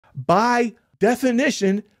By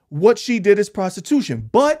definition, what she did is prostitution.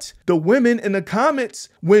 But the women in the comments,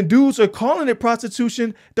 when dudes are calling it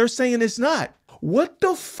prostitution, they're saying it's not. What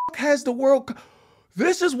the fuck has the world...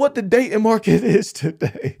 This is what the dating market is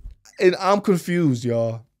today. And I'm confused,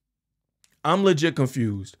 y'all. I'm legit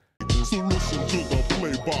confused. So listen to the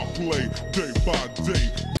play-by-play, day by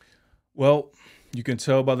day. Well, you can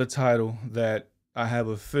tell by the title that I have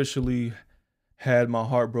officially had my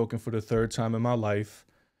heart broken for the third time in my life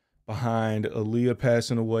behind Aaliyah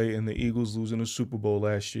passing away and the Eagles losing the Super Bowl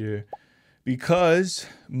last year, because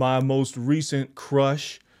my most recent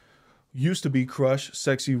crush, used to be crush,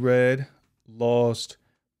 Sexyy Red, lost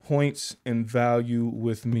points and value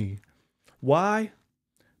with me. Why?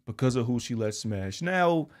 Because of who she let smash.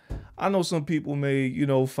 Now, I know some people may,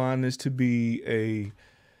 find this to be a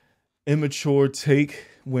immature take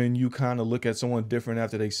when you kind of look at someone different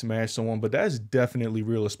after they smash someone, but that's definitely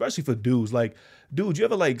real, especially for dudes. Like, dude, you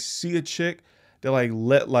ever see a chick that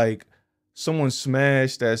let someone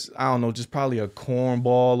smash that's, I don't know, just probably a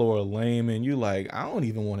cornball or a lame, and you I don't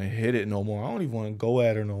even want to hit it no more. I don't even want to go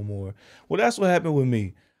at her no more. Well, that's what happened with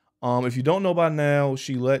me. If you don't know by now,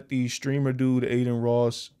 she let the streamer dude, Aiden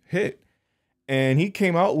Ross, hit. And he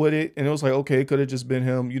came out with it, and it was like, okay, it could have just been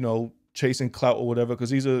him, chasing clout or whatever,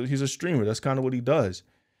 because he's a streamer. That's kind of what he does.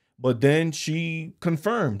 But then she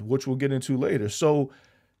confirmed, which we'll get into later. So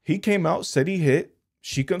he came out, said he hit.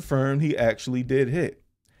 She confirmed he actually did hit.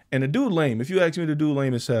 And the dude lame. If you ask me, the dude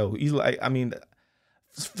lame as hell. He's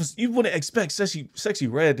you wouldn't expect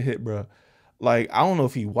Sexyy Red to hit, bro. I don't know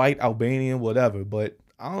if he white, Albanian, whatever, but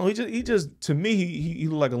I don't know. He just to me, he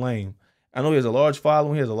look like a lame. I know he has a large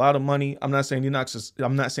following. He has a lot of money. I'm not saying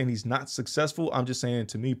he's not successful. I'm just saying,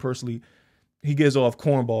 to me personally, he gives off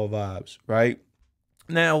cornball vibes, right?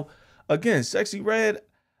 Now, again, Sexyy Red,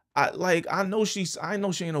 I know she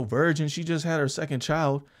ain't no virgin. She just had her second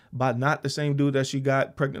child by not the same dude that she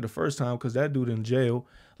got pregnant the first time, because that dude in jail.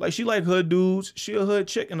 She like hood dudes. She a hood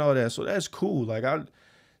chick and all that, so that's cool.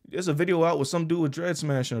 There's a video out with some dude with dread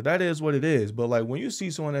smashing her. That is what it is. But when you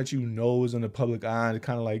see someone that is in the public eye and it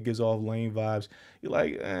kind of gives off lame vibes, you're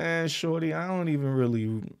like, shorty, I don't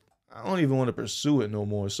even want to pursue it no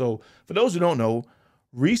more. So for those who don't know,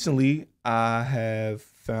 recently I have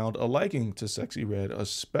found a liking to Sexyy Red,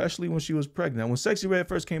 especially when she was pregnant. When Sexyy Red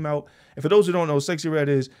first came out, and for those who don't know, Sexyy Red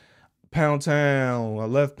is Pound Town, I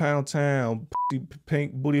left Pound Town,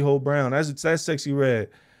 pink booty hole brown. That's Sexyy Red.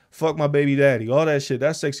 Fuck my baby daddy, all that shit.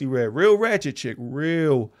 That's Sexyy Red. Real ratchet chick.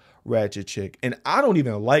 And I don't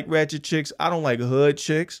even like ratchet chicks. I don't like hood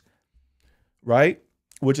chicks, right?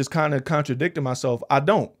 Which is kind of contradicting myself. I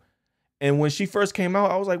don't. And when she first came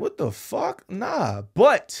out, I was like, what the fuck? Nah.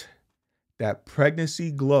 But that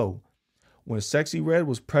pregnancy glow. When Sexyy Red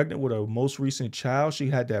was pregnant with her most recent child, she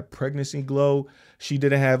had that pregnancy glow. She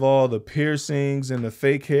didn't have all the piercings and the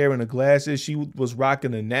fake hair and the glasses. She was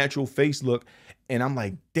rocking a natural face look. And I'm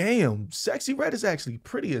like, damn, Sexyy Red is actually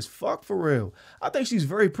pretty as fuck, for real. I think she's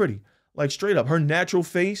very pretty. Straight up. Her natural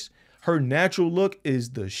face, her natural look is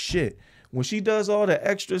the shit. When she does all the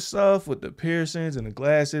extra stuff with the piercings and the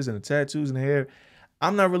glasses and the tattoos and the hair,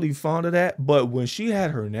 I'm not really fond of that. But when she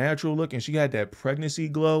had her natural look and she had that pregnancy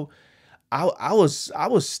glow, I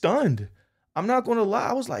was stunned. I'm not going to lie.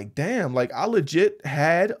 I was like, damn, I legit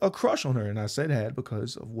had a crush on her. And I said had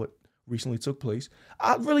because of what recently took place.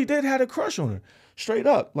 I really did had a crush on her. Straight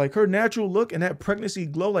up. Her natural look and that pregnancy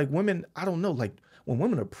glow, women, I don't know, when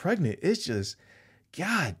women are pregnant, it's just,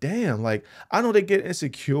 god damn. I know they get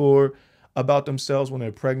insecure about themselves when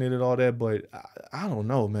they're pregnant and all that, but I don't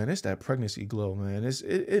know, man. It's that pregnancy glow, man.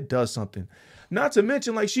 It does something. Not to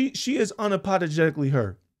mention, she is unapologetically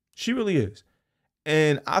her. She really is.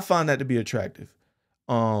 And I find that to be attractive.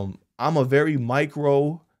 I'm a very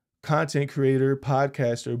micro content creator,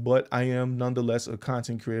 podcaster, but I am nonetheless a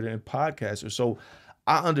content creator and podcaster. So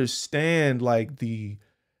I understand the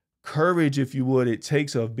courage, if you would, it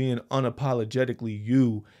takes of being unapologetically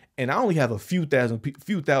you. And I only have a few thousand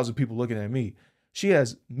people looking at me. She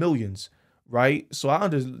has millions, right? So I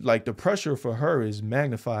understand the pressure for her is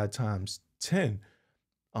magnified times 10,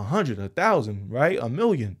 100, 1,000, right? A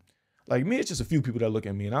million. Me, it's just a few people that look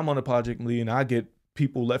at me, and I'm unapologetically, and I get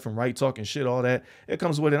people left and right talking shit, all that. It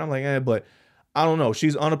comes with it. I'm like, but I don't know.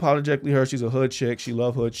 She's unapologetically her. She's a hood chick. She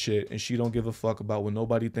love hood shit, and she don't give a fuck about what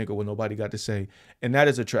nobody think or what nobody got to say, and that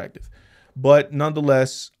is attractive. But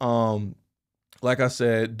nonetheless, like I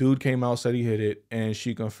said, dude came out, said he hit it, and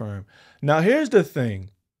she confirmed. Now, here's the thing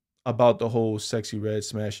about the whole Sexyy Red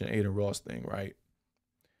smashing Aiden Ross thing, right?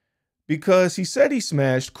 Because he said he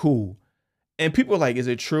smashed, cool, and people are like, is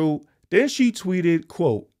it true? Then she tweeted,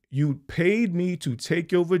 quote, "You paid me to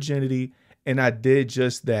take your virginity And I did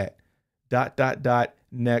just that. ...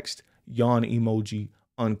 Next yawn emoji,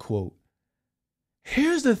 unquote.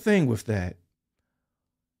 Here's the thing with that.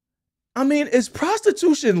 I mean, is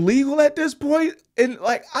prostitution legal at this point? And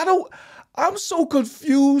like, I'm so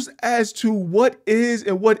confused as to what is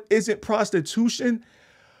and what isn't prostitution,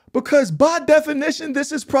 because by definition,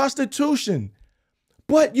 this is prostitution.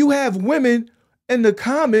 But you have women in the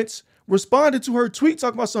comments responding to her tweet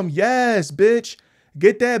talking about some, yes, bitch,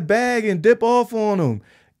 get that bag and dip off on them.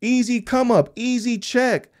 Easy come up, easy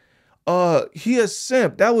check. He a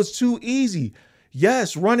simp. That was too easy.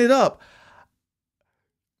 Yes, run it up.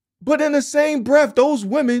 But in the same breath, those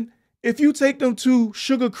women, if you take them to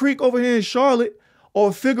Sugar Creek over here in Charlotte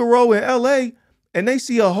or Figaro in LA and they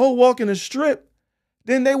see a hoe walking the strip,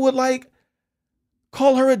 then they would like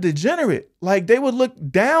call her a degenerate. Like they would look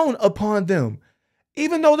down upon them,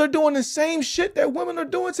 even though they're doing the same shit that women are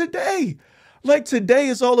doing today. Like today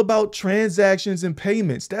is all about transactions and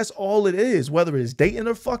payments. That's all it is, whether it's dating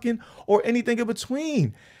or fucking or anything in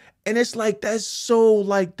between. And it's like, that's so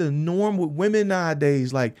like the norm with women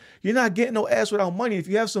nowadays. Like, you're not getting no ass without money. If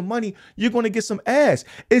you have some money, you're going to get some ass.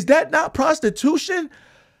 Is that not prostitution?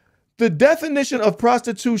 The definition of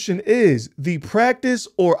prostitution is the practice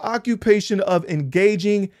or occupation of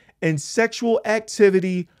engaging in sexual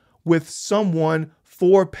activity with someone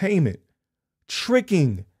for payment.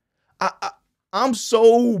 Tricking. I'm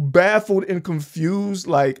so baffled and confused.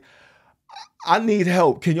 Like, I need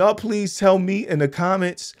help. Can y'all please tell me in the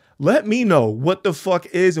comments? Let me know what the fuck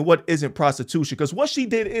is and what isn't prostitution. Because what she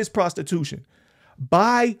did is prostitution.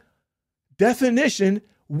 By definition,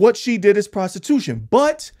 what she did is prostitution.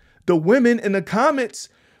 But the women in the comments,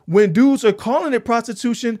 when dudes are calling it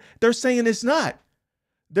prostitution, they're saying it's not.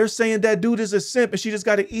 They're saying that dude is a simp and she just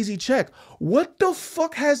got an easy check. What the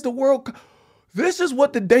fuck has the world... This is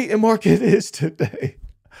what the dating market is today.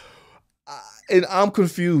 And I'm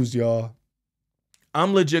confused, y'all.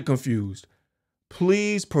 I'm legit confused.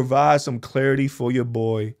 Please provide some clarity for your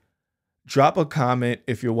boy. Drop a comment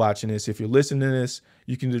if you're watching this. If you're listening to this,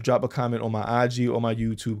 you can just drop a comment on my IG or my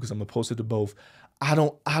YouTube because I'm gonna post it to both. I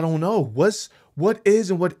don't know. What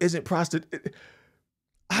is and what isn't prostitution?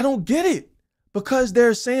 I don't get it. Because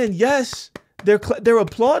they're saying yes, they're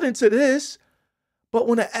applauding to this, but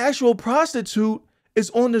when an actual prostitute is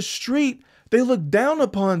on the street, they look down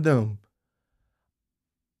upon them.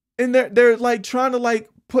 And they're like trying to like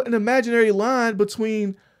put an imaginary line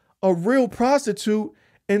between a real prostitute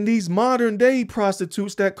and these modern day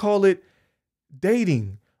prostitutes that call it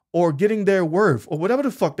dating or getting their worth or whatever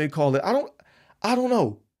the fuck they call it. I don't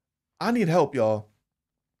know. I need help, y'all.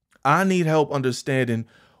 I need help understanding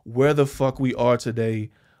where the fuck we are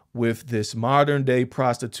today with this modern day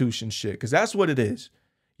prostitution shit. Cause that's what it is.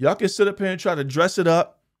 Y'all can sit up here and try to dress it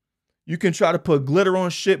up. You can try to put glitter on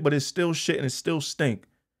shit, but it's still shit and it still stink.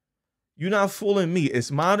 You're not fooling me.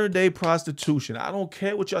 It's modern day prostitution. I don't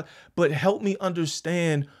care what y'all, but help me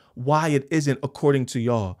understand why it isn't according to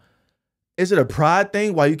y'all. Is it a pride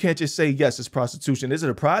thing? Why you can't just say, yes, it's prostitution? Is it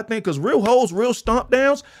a pride thing? Because real hoes, real stomp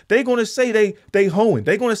downs, they're going to say they hoeing.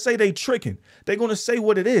 They're going to say they tricking. They're going to say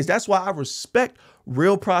what it is. That's why I respect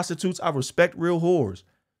real prostitutes. I respect real whores,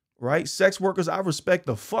 right? Sex workers, I respect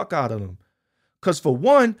the fuck out of them. Because for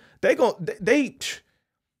one, they gonna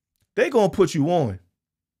put you on.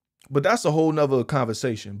 But that's a whole nother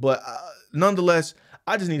conversation. But nonetheless,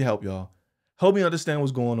 I just need help, y'all. Help me understand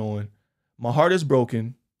what's going on. My heart is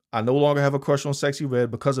broken. I no longer have a crush on Sexyy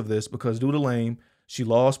Red because of this, because due to lame, she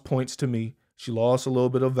lost points to me. She lost a little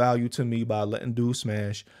bit of value to me by letting dude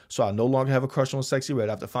smash. So I no longer have a crush on Sexyy Red.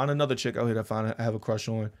 I have to find another chick out here that I have a crush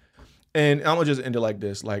on. And I'm going to just end it like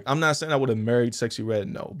this. Like, I'm not saying I would have married Sexyy Red,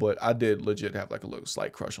 no. But I did legit have like a little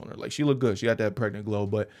slight crush on her. Like, she looked good. She had that pregnant glow.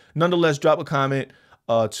 But nonetheless, drop a comment.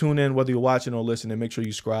 Tune in whether you're watching or listening. Make sure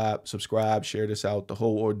you subscribe, share this out, the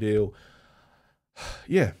whole ordeal.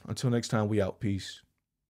 Yeah, until next time, we out. Peace.